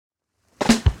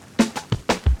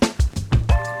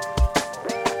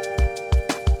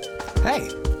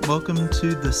Hey, welcome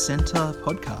to the Centre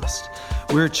podcast.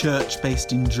 We're a church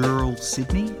based in Dural,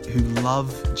 Sydney, who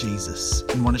love Jesus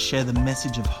and want to share the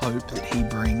message of hope that he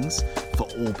brings for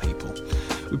all people.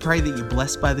 We pray that you're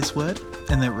blessed by this word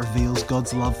and that it reveals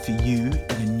God's love for you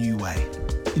in a new way.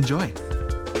 Enjoy.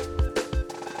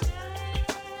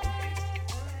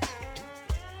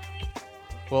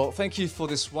 Well, thank you for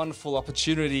this wonderful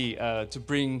opportunity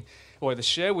to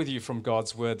share with you from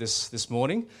God's word this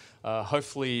morning.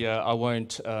 Hopefully, I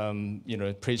won't,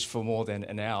 preach for more than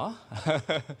an hour.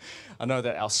 I know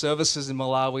that our services in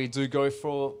Malawi do go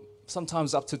for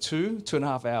sometimes up to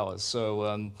 2.5 hours.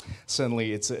 So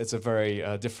certainly, it's a very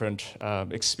different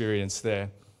experience there.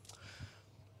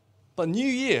 But New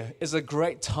Year is a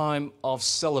great time of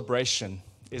celebration,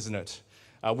 isn't it?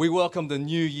 We welcome the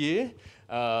New Year.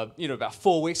 About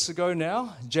 4 weeks ago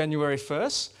now, January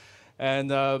 1st, and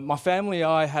my family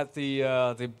and I had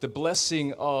the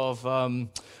blessing of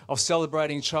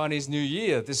celebrating Chinese New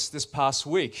Year this past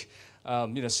week.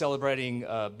 Celebrating,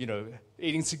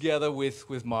 eating together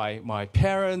with my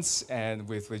parents and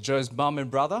with Joe's mum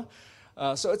and brother.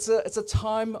 So it's a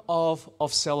time of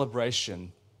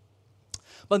celebration.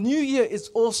 But New Year is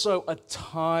also a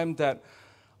time that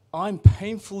I'm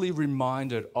painfully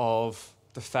reminded of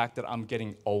the fact that I'm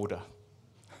getting older.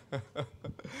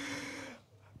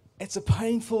 It's a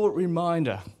painful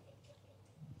reminder.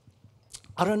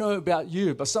 I don't know about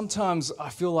you, but sometimes I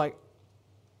feel like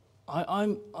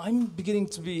I'm beginning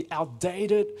to be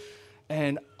outdated,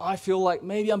 and I feel like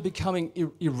maybe I'm becoming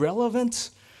irrelevant,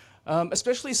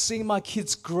 especially seeing my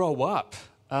kids grow up.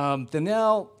 They're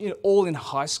now all in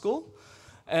high school,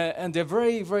 and they're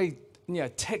very, very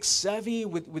tech savvy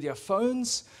with their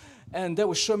phones. And they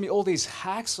will show me all these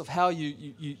hacks of how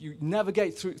you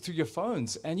navigate through your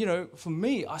phones. And, for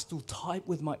me, I still type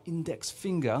with my index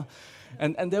finger.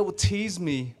 And they will tease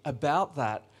me about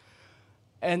that.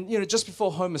 And, just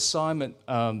before home assignment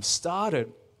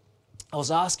started, I was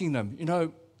asking them,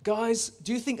 guys,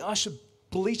 do you think I should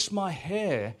bleach my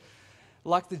hair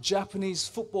like the Japanese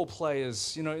football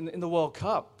players, in the World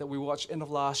Cup that we watched end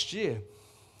of last year?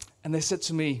 And they said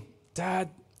to me, Dad,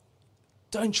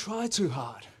 don't try too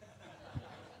hard.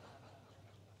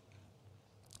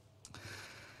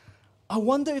 I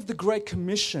wonder if the Great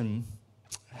Commission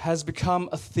has become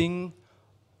a thing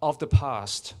of the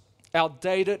past,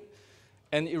 outdated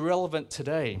and irrelevant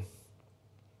today.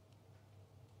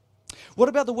 What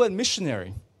about the word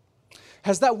missionary?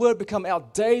 Has that word become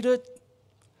outdated?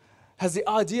 Has the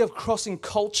idea of crossing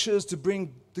cultures to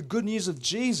bring the good news of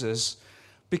Jesus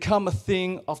become a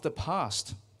thing of the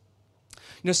past?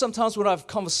 Sometimes when I have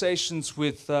conversations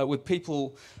with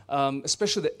people,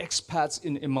 especially the expats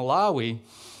in Malawi,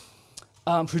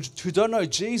 who don't know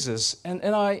Jesus, and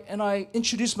I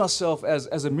introduce myself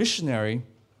as a missionary,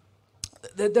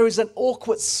 there is an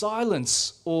awkward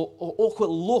silence or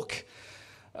awkward look,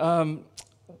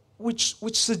 which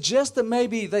suggests that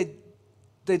maybe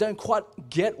they don't quite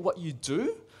get what you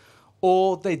do,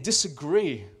 or they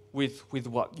disagree with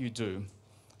what you do.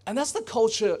 And that's the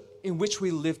culture in which we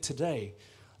live today.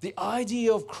 The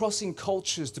idea of crossing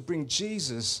cultures to bring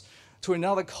Jesus to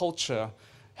another culture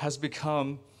has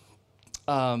become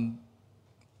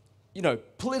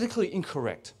politically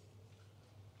incorrect.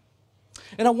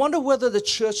 And I wonder whether the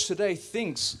church today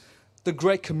thinks the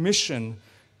Great Commission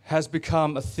has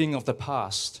become a thing of the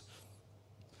past.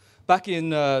 Back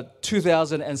in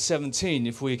 2017,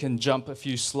 if we can jump a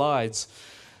few slides,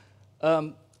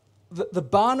 the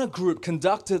Barna Group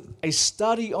conducted a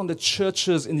study on the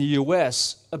churches in the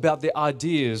US about their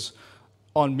ideas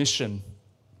on mission.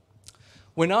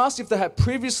 When asked if they had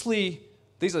previously,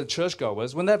 these are the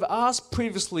churchgoers, when they've asked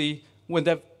previously, when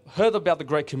they've heard about the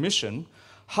Great Commission,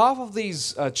 half of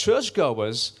these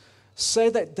churchgoers say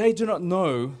that they do not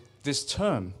know this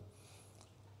term.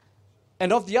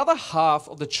 And of the other half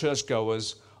of the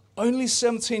churchgoers, only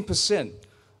 17%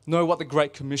 know what the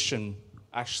Great Commission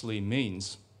actually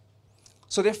means.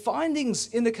 So their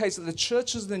findings indicate that the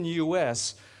churches in the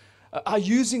US are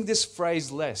using this phrase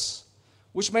less,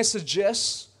 which may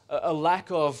suggest a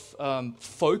lack of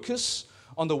focus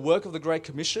on the work of the Great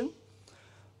Commission,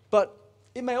 but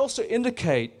it may also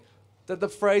indicate that the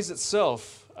phrase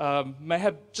itself may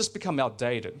have just become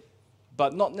outdated,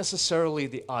 but not necessarily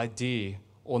the idea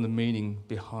or the meaning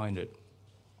behind it.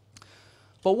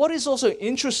 But what is also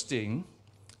interesting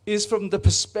is from the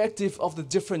perspective of the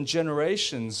different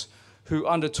generations who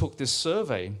undertook this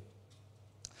survey.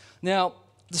 Now,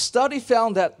 the study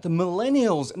found that the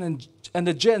millennials and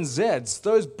the Gen Zs,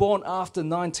 those born after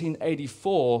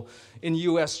 1984 in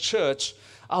US church,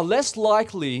 are less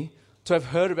likely to have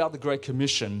heard about the Great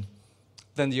Commission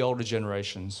than the older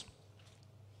generations.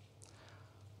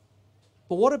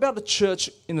 But what about the church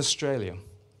in Australia?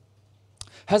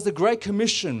 Has the Great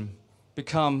Commission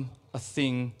become a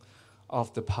thing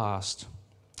of the past?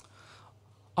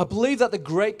 I believe that the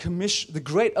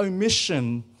Great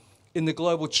Omission in the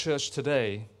global church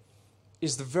today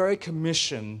is the very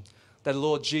commission that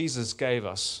Lord Jesus gave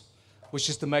us, which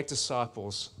is to make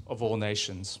disciples of all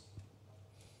nations.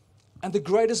 And the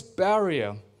greatest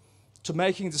barrier to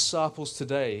making disciples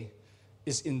today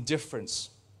is indifference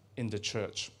in the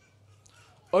church.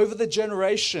 Over the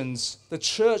generations, the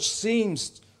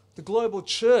global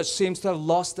church seems to have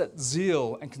lost that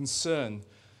zeal and concern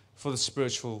for the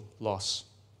spiritual loss.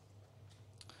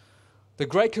 The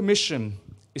Great Commission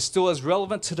is still as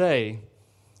relevant today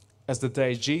as the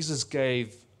day Jesus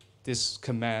gave this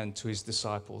command to his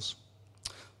disciples.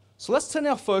 So let's turn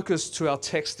our focus to our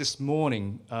text this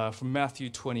morning from Matthew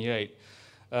 28,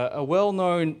 a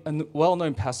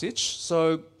well-known passage.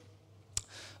 So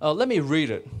let me read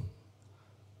it.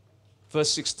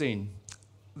 Verse 16.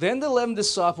 Then the 11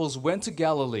 disciples went to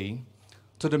Galilee,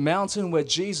 to the mountain where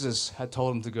Jesus had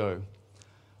told them to go.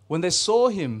 When they saw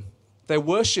him, they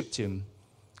worshipped him,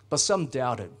 but some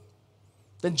doubted.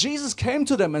 Then Jesus came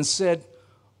to them and said,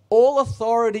 "All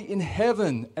authority in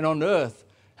heaven and on earth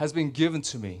has been given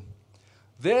to me.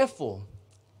 Therefore,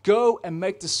 go and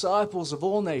make disciples of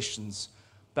all nations,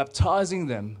 baptizing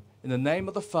them in the name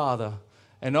of the Father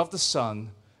and of the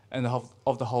Son and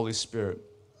of the Holy Spirit,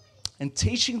 and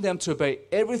teaching them to obey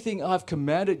everything I've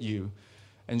commanded you,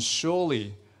 and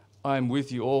surely I am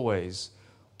with you always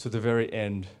to the very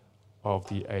end of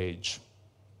the age."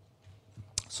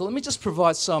 So let me just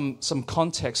provide some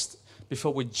context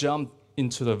before we jump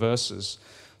into the verses.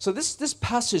 So this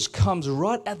passage comes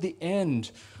right at the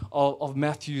end of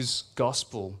Matthew's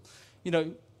gospel. You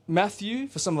know, Matthew,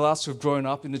 for some of us who have grown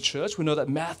up in the church, we know that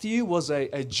Matthew was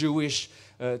a Jewish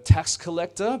tax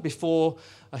collector before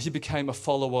he became a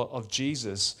follower of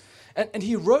Jesus. And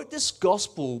he wrote this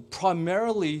gospel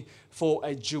primarily for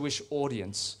a Jewish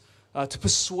audience, to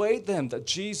persuade them that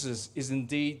Jesus is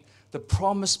indeed the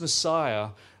promised Messiah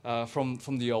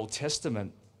from the Old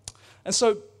Testament. And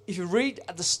so if you read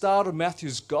at the start of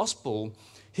Matthew's gospel,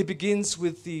 he begins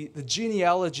with the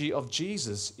genealogy of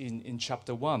Jesus in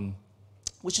chapter 1,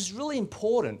 which is really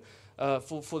important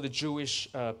for the Jewish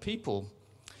people.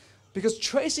 Because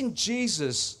tracing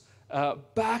Jesus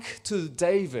back to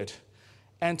David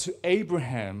and to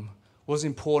Abraham was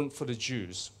important for the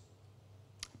Jews,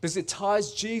 because it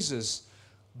ties Jesus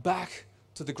back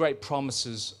to the great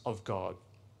promises of God.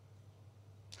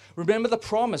 Remember the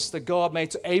promise that God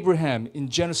made to Abraham in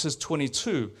Genesis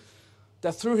 22,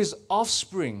 that through his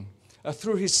offspring,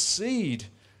 through his seed,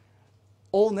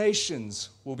 all nations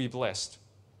will be blessed.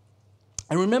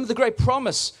 And remember the great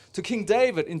promise to King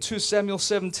David in 2 Samuel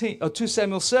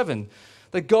 7,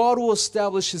 that God will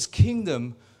establish his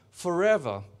kingdom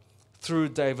forever through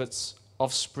David's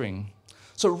offspring.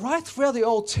 So right throughout the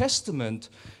Old Testament,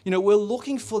 we're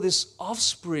looking for this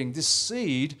offspring, this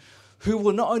seed, who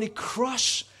will not only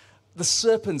crush the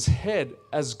serpent's head,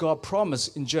 as God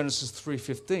promised in Genesis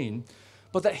 3:15,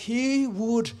 but that he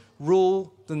would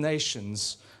rule the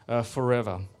nations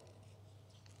forever.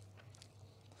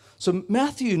 So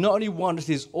Matthew not only wanted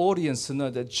his audience to know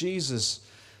that Jesus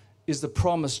is the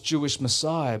promised Jewish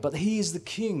Messiah, but he is the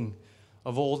King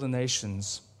of all the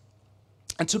nations.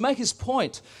 And to make his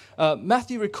point,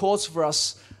 Matthew records for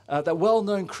us that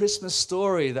well-known Christmas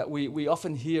story that we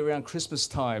often hear around Christmas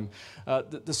time,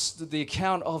 the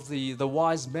account of the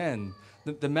wise men,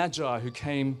 the Magi who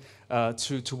came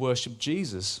to worship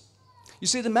Jesus. You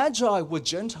see, the Magi were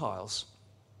Gentiles.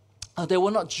 They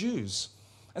were not Jews.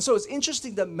 And so it's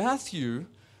interesting that Matthew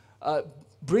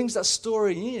brings that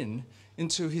story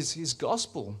into his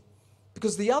gospel,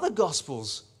 because the other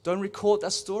gospels don't record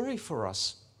that story for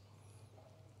us.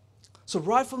 So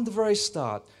right from the very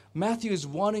start, Matthew is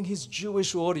wanting his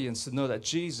Jewish audience to know that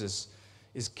Jesus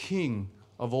is King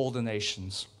of all the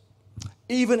nations.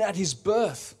 Even at his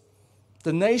birth,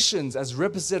 the nations, as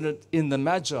represented in the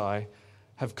Magi,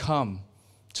 have come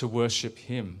to worship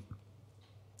him.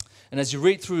 And as you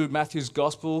read through Matthew's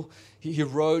gospel, he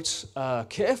wrote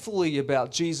carefully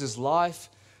about Jesus' life,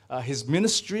 his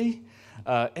ministry,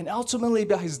 and ultimately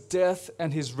about his death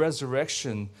and his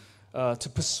resurrection, to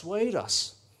persuade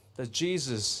us that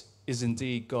Jesus is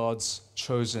indeed God's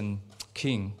chosen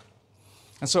king.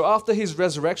 And so after his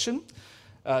resurrection,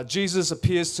 Jesus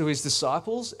appears to his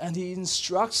disciples and he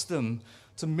instructs them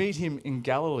to meet him in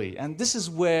Galilee. And this is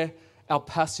where our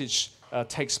passage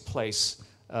takes place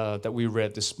that we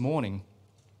read this morning.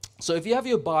 So if you have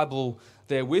your Bible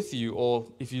there with you, or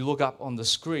if you look up on the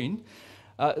screen,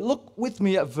 look with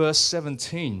me at verse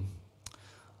 17.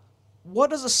 what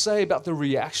does it say about the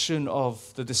reaction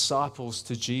of the disciples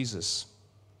to Jesus?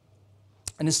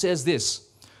 And it says this: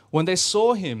 when they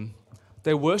saw him,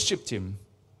 they worshipped him,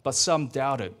 but some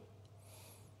doubted.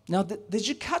 Now, did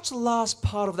you catch the last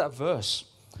part of that verse?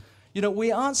 You know,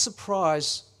 we aren't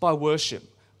surprised by worship.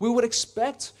 We would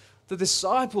expect the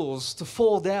disciples to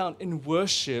fall down in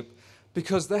worship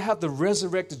because they have the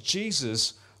resurrected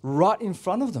Jesus right in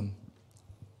front of them.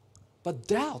 But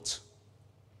doubt.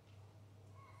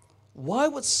 Why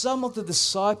would some of the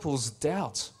disciples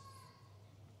doubt?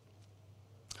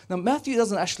 Now, Matthew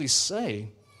doesn't actually say.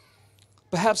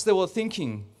 Perhaps they were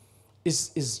thinking,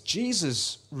 is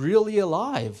Jesus really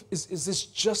alive? Is this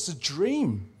just a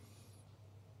dream?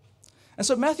 And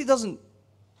so Matthew doesn't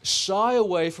shy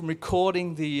away from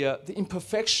recording the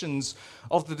imperfections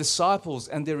of the disciples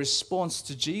and their response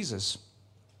to Jesus.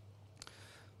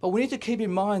 But we need to keep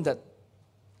in mind that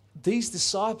these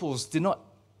disciples did not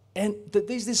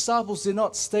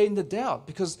stay in the doubt,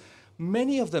 because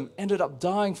many of them ended up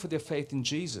dying for their faith in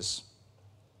Jesus.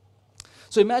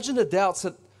 So imagine the doubts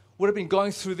that would have been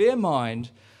going through their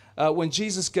mind when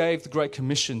Jesus gave the Great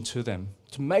Commission to them,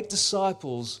 to make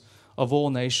disciples of all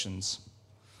nations.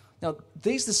 Now,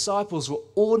 these disciples were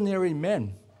ordinary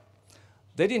men.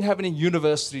 They didn't have any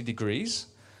university degrees.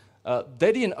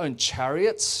 They didn't own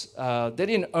chariots. They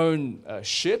didn't own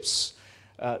ships.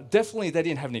 Definitely, they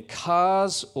didn't have any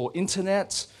cars or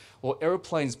internet or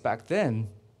airplanes back then.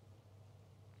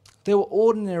 They were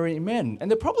ordinary men, and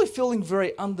they're probably feeling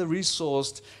very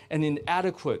under-resourced and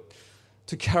inadequate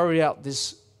to carry out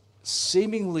this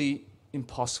seemingly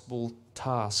impossible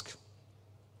task.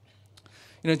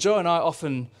 You know, Joe and I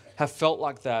often have felt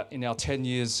like that in our 10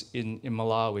 years in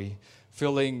Malawi,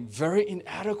 feeling very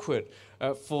inadequate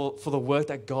for the work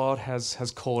that God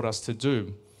has called us to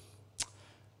do.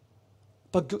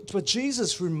 But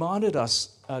Jesus reminded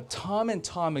us time and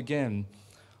time again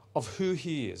of who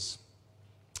he is,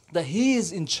 that he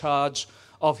is in charge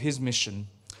of his mission.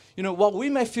 You know, while we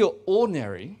may feel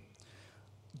ordinary,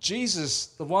 Jesus,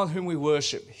 the one whom we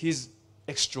worship, he's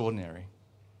extraordinary.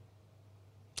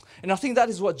 And I think that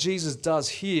is what Jesus does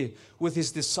here with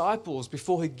his disciples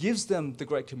before he gives them the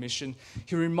Great Commission.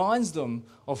 He reminds them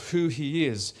of who he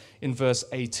is in verse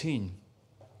 18.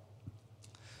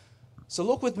 So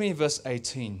look with me in verse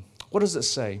 18. What does it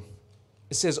say?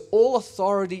 It says, "All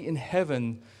authority in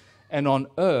heaven and on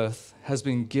earth has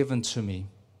been given to me."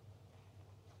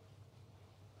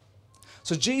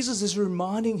 So Jesus is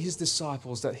reminding his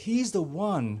disciples that he's the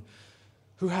one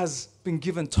who has been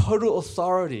given total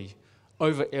authority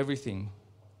over everything.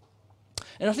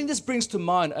 And I think this brings to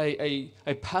mind a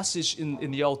passage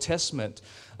in the Old Testament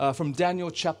from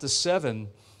Daniel chapter 7,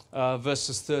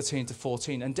 verses 13 to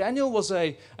 14. And Daniel was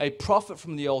a prophet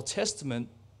from the Old Testament.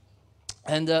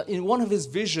 And in one of his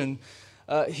vision,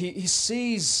 he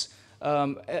sees,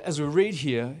 as we read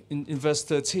here in verse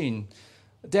 13,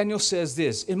 Daniel says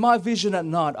this: "In my vision at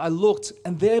night I looked,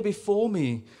 and there before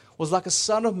me was like a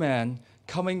son of man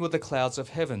coming with the clouds of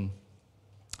heaven.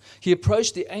 He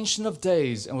approached the Ancient of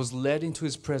Days and was led into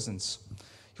his presence.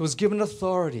 He was given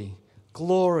authority,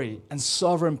 glory, and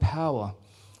sovereign power.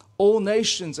 All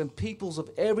nations and peoples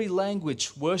of every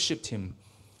language worshipped him.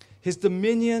 His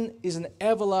dominion is an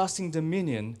everlasting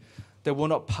dominion that will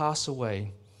not pass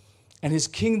away, and his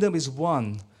kingdom is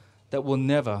one that will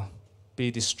never be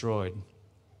destroyed."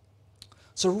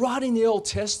 So right in the Old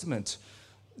Testament,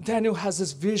 Daniel has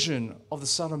this vision of the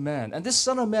Son of Man, and this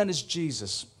Son of Man is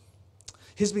Jesus.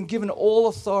 He's been given all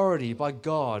authority by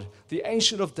God, the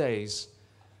Ancient of Days,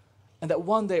 and that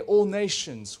one day all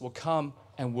nations will come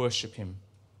and worship him.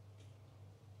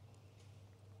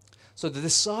 So the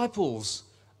disciples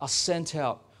are sent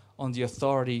out on the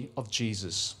authority of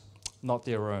Jesus, not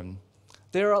their own.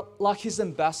 They're like his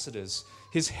ambassadors,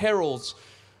 his heralds,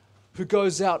 who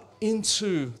goes out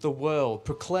into the world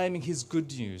proclaiming his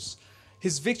good news,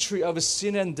 his victory over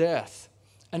sin and death,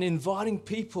 and inviting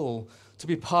people to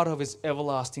be part of his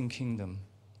everlasting kingdom.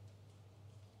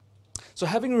 So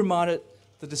having reminded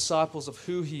the disciples of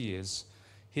who he is,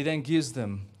 he then gives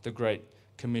them the Great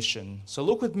Commission. So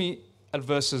look with me at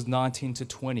verses 19 to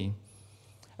 20.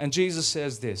 And Jesus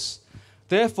says this: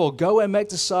 "Therefore go and make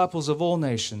disciples of all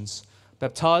nations,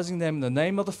 baptizing them in the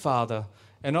name of the Father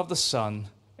and of the Son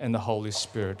and the Holy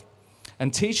Spirit,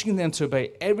 and teaching them to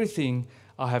obey everything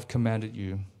I have commanded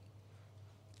you."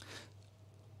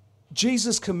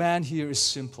 Jesus' command here is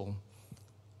simple,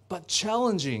 but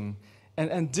challenging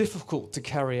and difficult to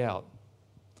carry out.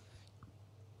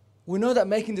 We know that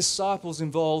making disciples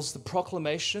involves the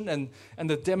proclamation and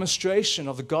the demonstration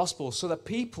of the gospel so that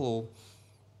people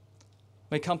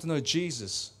may come to know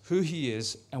Jesus, who he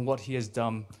is, and what he has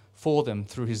done for them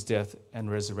through his death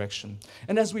and resurrection.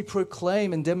 And as we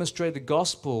proclaim and demonstrate the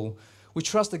gospel, we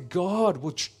trust that God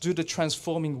will do the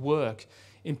transforming work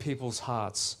in people's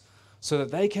hearts so that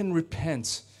they can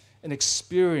repent and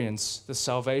experience the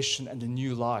salvation and the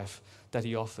new life that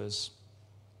he offers.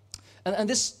 And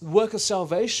this work of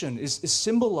salvation is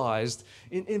symbolized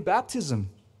in baptism,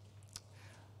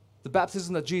 the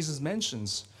baptism that Jesus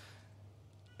mentions.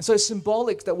 And so it's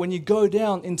symbolic that when you go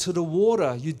down into the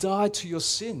water, you die to your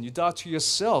sin, you die to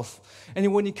yourself.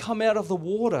 And when you come out of the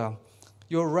water,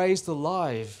 you're raised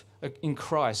alive in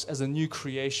Christ as a new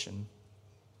creation.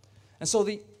 And so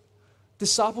the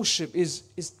discipleship is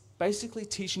basically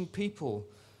teaching people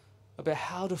about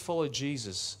how to follow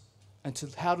Jesus and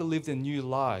how to live their new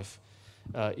life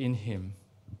in him.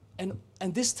 And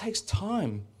this takes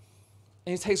time,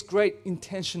 and it takes great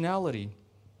intentionality.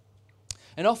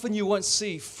 And often you won't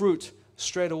see fruit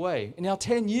straight away. In our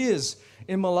 10 years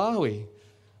in Malawi,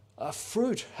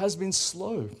 fruit has been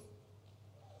slow.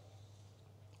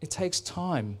 It takes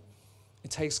time.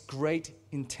 It takes great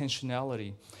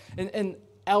intentionality. And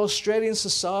our Australian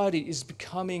society is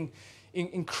becoming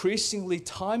increasingly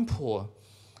time poor.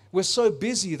 We're so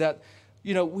busy that,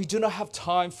 we do not have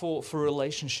time for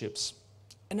relationships.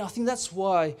 And I think that's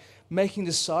why making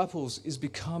disciples is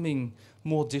becoming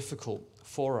more difficult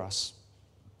for us.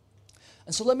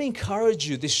 And so let me encourage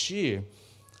you this year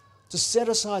to set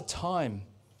aside time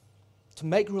to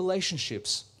make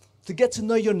relationships, to get to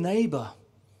know your neighbor,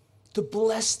 to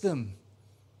bless them.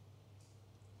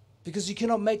 Because you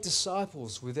cannot make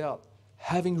disciples without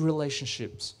having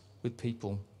relationships with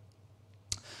people.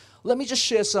 Let me just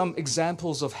share some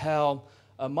examples of how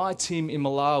my team in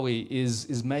Malawi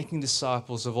is making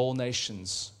disciples of all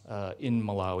nations in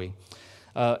Malawi.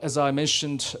 As I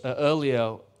mentioned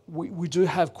earlier, we do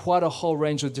have quite a whole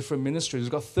range of different ministries.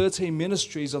 We've got 13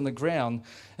 ministries on the ground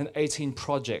and 18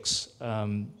 projects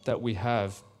that we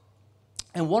have.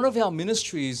 And one of our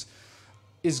ministries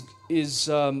is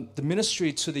the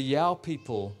ministry to the Yao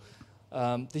people.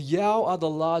 The Yao are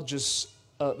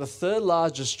the third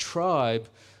largest tribe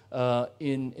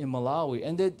in Malawi,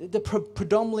 and they're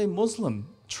predominantly Muslim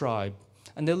tribe,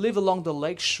 and they live along the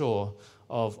lakeshore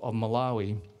of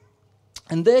Malawi.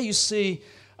 And there you see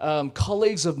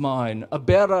colleagues of mine,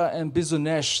 Abera and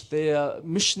Bizunesh. They're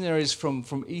missionaries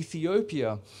from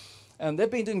Ethiopia, and they've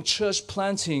been doing church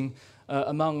planting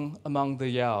among the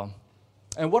Yao.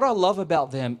 And what I love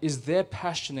about them is their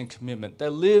passion and commitment. They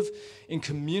live in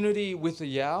community with the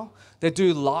Yao. They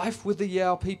do life with the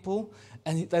Yao people,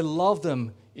 and they love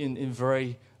them in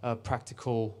very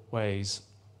practical ways.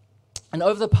 And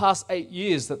over the past 8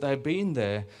 years that they've been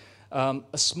there,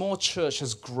 a small church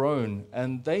has grown,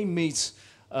 and they meet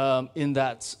in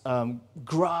that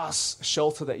grass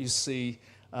shelter that you see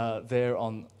there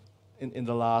in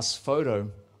the last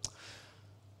photo.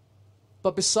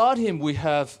 But beside him, we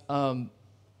have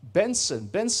Benson.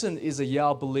 Benson is a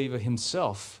Yao believer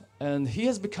himself, and he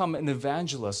has become an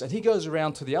evangelist, and he goes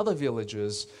around to the other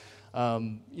villages,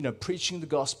 preaching the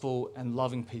gospel and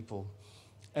loving people.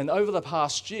 And over the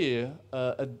past year,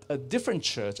 a different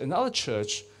church, another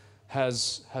church,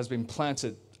 has been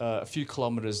planted a few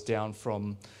kilometers down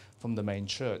from the main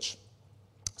church.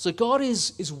 So God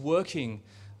is working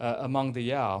among the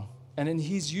Yao, and then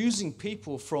he's using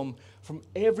people from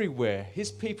everywhere,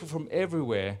 his people from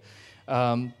everywhere,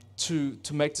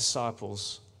 to make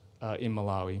disciples in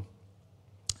Malawi.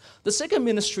 The second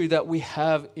ministry that we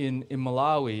have in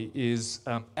Malawi is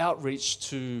outreach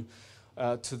to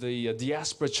the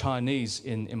diaspora Chinese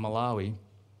in Malawi.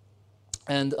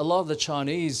 And a lot of the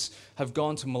Chinese have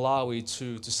gone to Malawi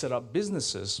to set up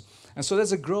businesses. And so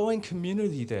there's a growing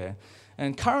community there.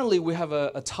 And currently we have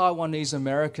a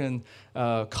Taiwanese-American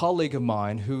colleague of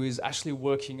mine who is actually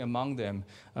working among them,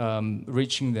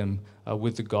 reaching them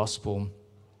with the gospel.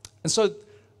 And so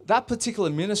that particular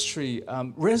ministry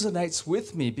resonates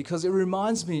with me because it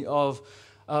reminds me of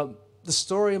the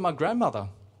story of my grandmother.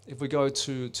 If we go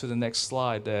to the next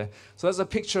slide there. So there's a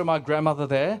picture of my grandmother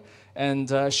there,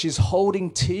 and she's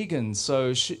holding Tegan.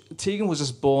 So Tegan was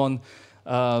just born,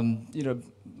 how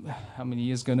many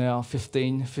years ago now?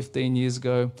 15 years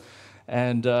ago.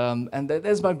 And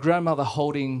there's my grandmother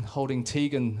holding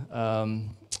Tegan.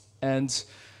 And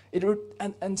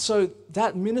so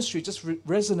that ministry just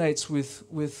resonates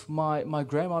with my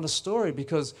grandmother's story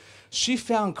because she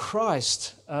found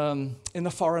Christ in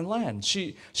a foreign land.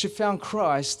 She found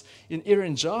Christ in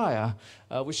Irian Jaya,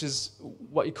 which is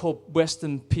what you call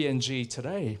Western PNG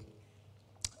today.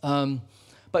 But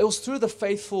it was through the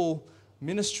faithful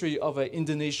ministry of an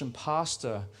Indonesian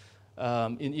pastor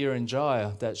in Irian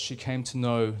Jaya that she came to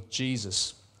know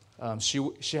Jesus.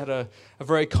 She had a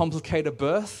very complicated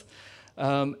birth,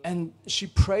 and she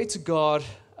prayed to God.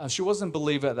 She wasn't a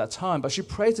believer at that time, but she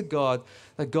prayed to God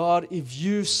that, God, if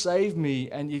you save me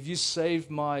and if you save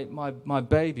my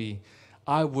baby,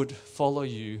 I would follow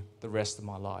you the rest of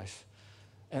my life.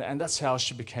 And that's how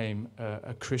she became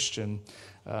a Christian,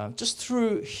 just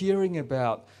through hearing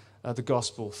about the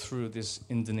gospel through this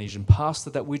Indonesian pastor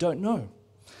that we don't know.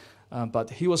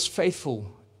 But he was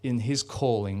faithful in his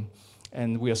calling,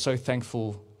 and we are so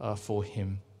thankful for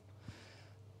him.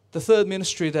 The third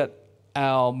ministry that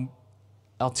our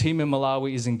team in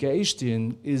Malawi is engaged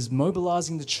in is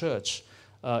mobilizing the church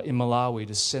in Malawi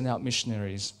to send out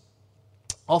missionaries.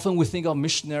 Often we think of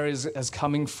missionaries as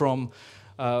coming from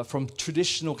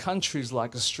traditional countries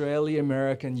like Australia,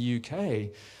 America, and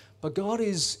UK, but God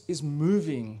is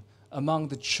moving among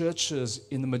the churches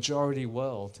in the majority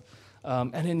world.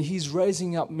 And then he's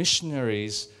raising up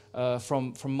missionaries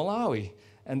from Malawi,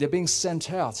 and they're being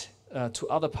sent out to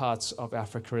other parts of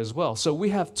Africa as well. So we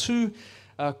have two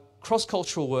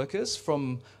cross-cultural workers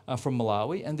from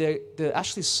Malawi, and they're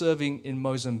actually serving in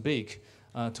Mozambique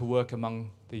to work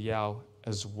among the Yao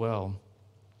as well.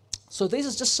 So these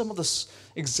are just some of the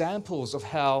examples of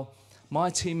how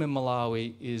my team in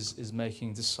Malawi is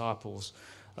making disciples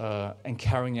and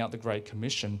carrying out the Great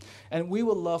Commission. And we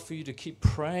would love for you to keep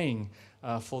praying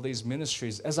for these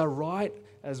ministries. As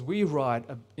we write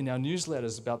in our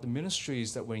newsletters about the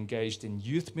ministries that we're engaged in,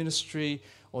 youth ministry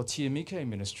or TMK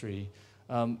ministry,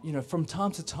 from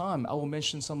time to time, I will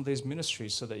mention some of these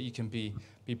ministries so that you can be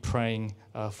praying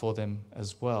for them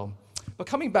as well. But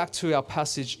coming back to our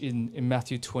passage in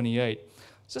Matthew 28,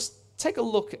 just take a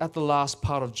look at the last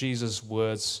part of Jesus'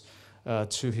 words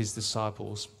to his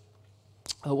disciples.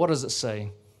 What does it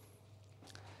say?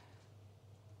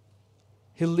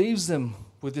 He leaves them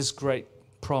with this great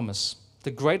promise,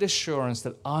 the great assurance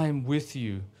that I am with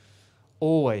you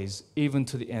always, even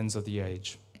to the ends of the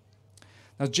age.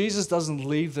 Now, Jesus doesn't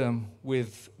leave them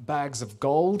with bags of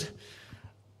gold.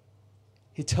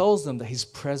 He tells them that his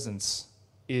presence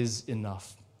is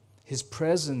enough. His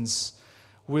presence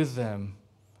with them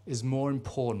is more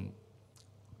important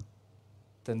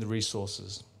than the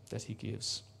resources that he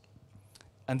gives.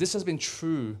 And this has been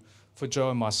true for Joe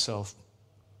and myself.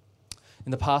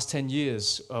 In the past 10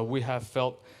 years, we have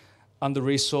felt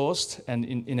under-resourced and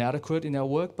inadequate in our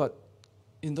work, but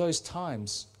in those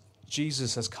times,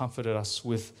 Jesus has comforted us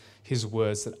with his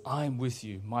words that I am with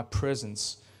you. My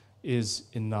presence is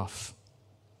enough.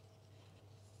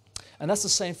 And that's the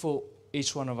same for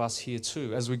each one of us here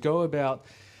too. As we go about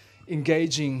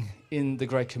engaging in the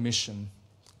Great Commission,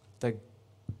 that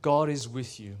God is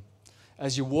with you.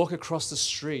 As you walk across the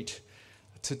street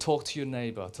to talk to your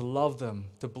neighbor, to love them,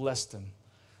 to bless them,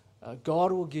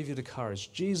 God will give you the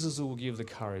courage. Jesus will give the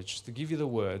courage to give you the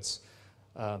words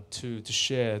to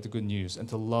share the good news and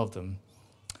to love them.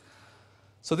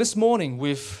 So this morning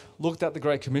we've looked at the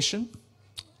Great Commission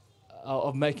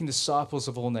of making disciples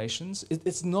of all nations.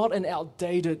 It's not an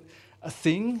outdated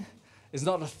thing. It's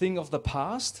not a thing of the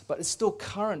past, but it's still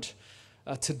current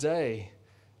today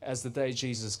as the day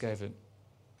Jesus gave it.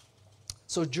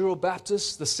 So Dural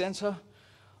Baptist, the centre,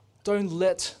 don't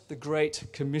let the Great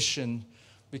Commission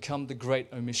become the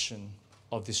great omission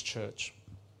of this church.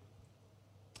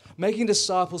 Making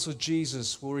disciples of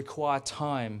Jesus will require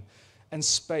time and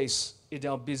space in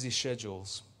our busy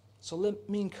schedules. So let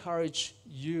me encourage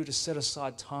you to set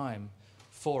aside time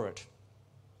for it.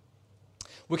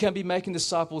 We can be making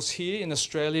disciples here in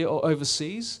Australia or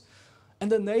overseas, and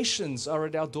the nations are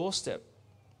at our doorstep.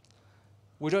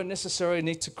 We don't necessarily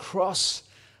need to cross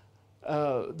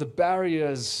the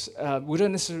barriers. We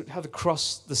don't necessarily have to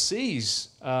cross the seas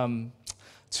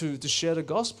to share the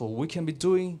gospel. We can be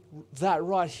doing that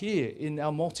right here in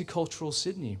our multicultural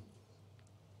Sydney.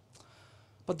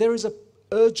 But there is an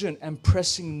urgent and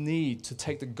pressing need to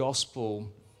take the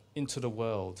gospel into the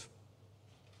world.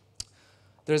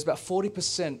 There's about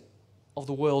 40% of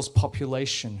the world's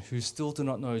population who still do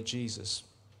not know Jesus.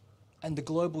 And the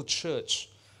global church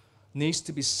needs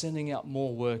to be sending out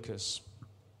more workers.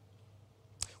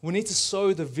 We need to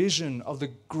sow the vision of the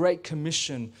Great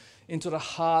Commission into the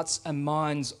hearts and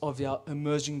minds of our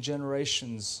emerging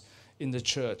generations in the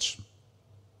church.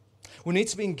 We need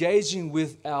to be engaging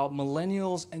with our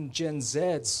millennials and Gen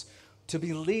Zs to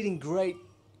be leading Great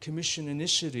Commission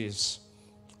initiatives.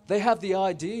 They have the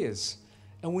ideas,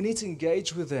 and we need to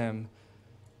engage with them,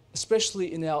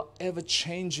 especially in our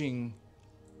ever-changing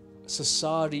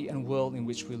society and world in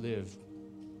which we live.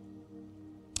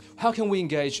 How can we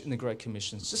engage in the Great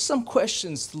Commission? Just some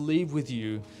questions to leave with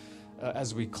you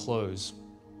as we close.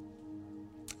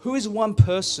 Who is one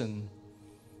person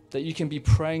that you can be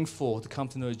praying for to come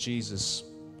to know Jesus?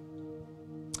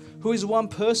 Who is one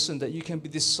person that you can be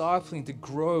discipling to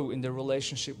grow in their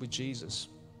relationship with Jesus?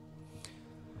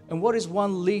 And what is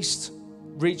one least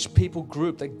reached people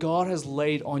group that God has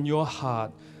laid on your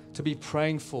heart to be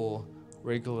praying for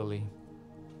regularly?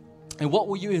 And what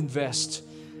will you invest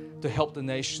to help the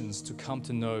nations to come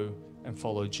to know and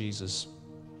follow Jesus?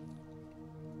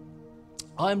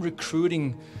 I'm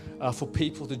recruiting for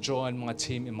people to join my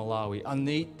team in Malawi. I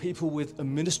need people with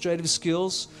administrative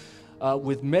skills,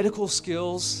 with medical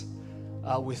skills,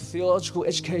 with theological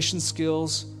education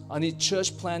skills. I need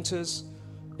church planters.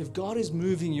 If God is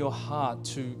moving your heart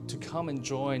to come and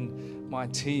join my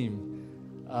team,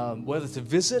 whether to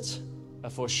visit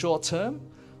for a short term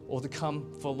or to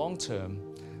come for long term,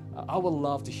 I would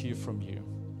love to hear from you.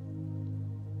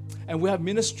 And we have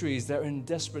ministries that are in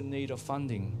desperate need of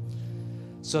funding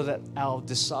so that our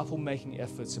disciple-making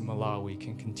efforts in Malawi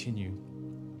can continue.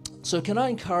 So can I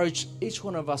encourage each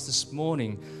one of us this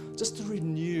morning just to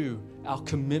renew our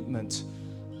commitment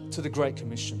to the Great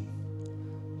Commission.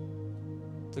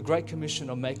 The Great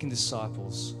Commission of making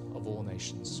disciples of all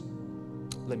nations.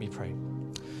 Let me pray.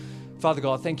 Father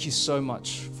God, thank you so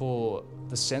much for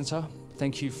the center.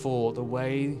 Thank you for the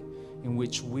way in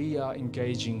which we are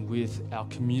engaging with our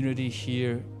community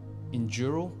here in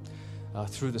Dural,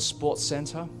 through the sports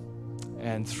center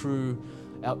and through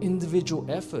our individual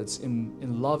efforts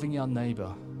in loving our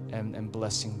neighbor and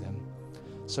blessing them.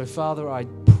 So Father, I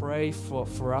pray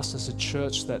for us as a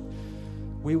church that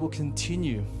we will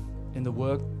continue in the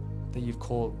work that you've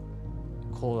called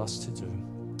us to do.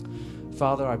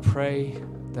 Father, I pray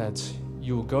that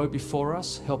you will go before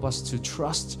us, help us to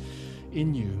trust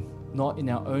in you, not in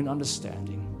our own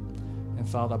understanding. And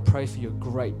Father, I pray for your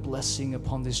great blessing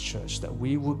upon this church, that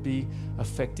we would be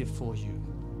effective for you.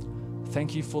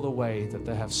 Thank you for the way that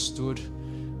they have stood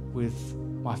with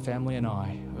my family and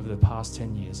I over the past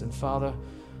 10 years. And Father,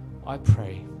 I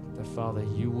pray that, Father,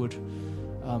 you would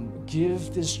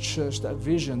give this church that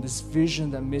vision, this vision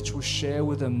that Mitch will share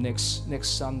with them next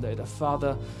Sunday, that,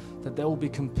 Father, that they will be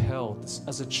compelled,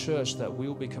 as a church, that we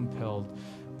will be compelled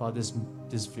by this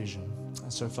vision.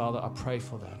 And so, Father, I pray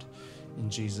for that in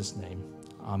Jesus' name.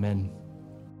 Amen.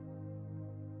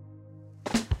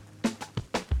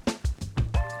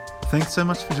 Thanks so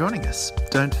much for joining us.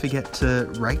 Don't forget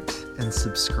to rate and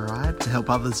subscribe to help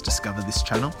others discover this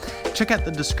channel. Check out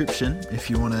the description if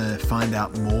you want to find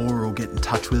out more or get in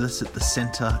touch with us at the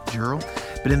Centre Dural.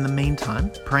 But in the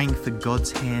meantime, praying for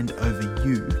God's hand over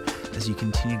you as you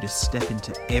continue to step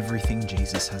into everything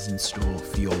Jesus has in store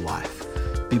for your life.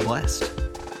 Be blessed.